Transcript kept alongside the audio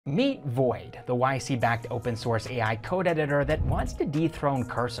Meet Void, the YC-backed open-source AI code editor that wants to dethrone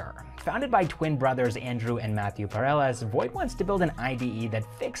Cursor. Founded by twin brothers Andrew and Mathew Pareles, Void wants to build an IDE that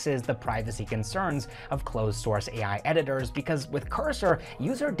fixes the privacy concerns of closed-source AI editors because with Cursor,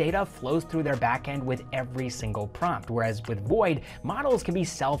 user data flows through their backend with every single prompt, whereas with Void, models can be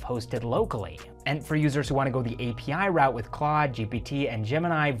self-hosted locally. And for users who want to go the API route with Claude, GPT, and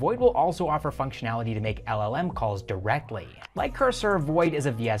Gemini, Void will also offer functionality to make LLM calls directly. Like Cursor, Void is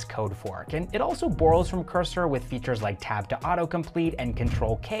a VS Code fork, and it also borrows from Cursor with features like tab to autocomplete and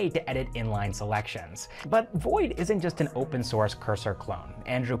Ctrl K to edit inline selections. But Void isn't just an open source Cursor clone.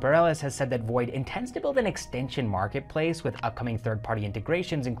 Andrew Pareles has said that Void intends to build an extension marketplace with upcoming third-party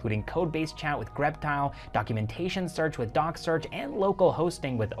integrations, including code-based chat with greptile, documentation search with DocSearch, and local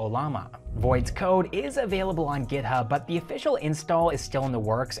hosting with Ollama. Void's code is available on GitHub, but the official install is still in the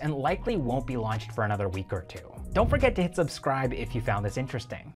works and likely won't be launched for another week or two. Don't forget to hit subscribe if you found this interesting.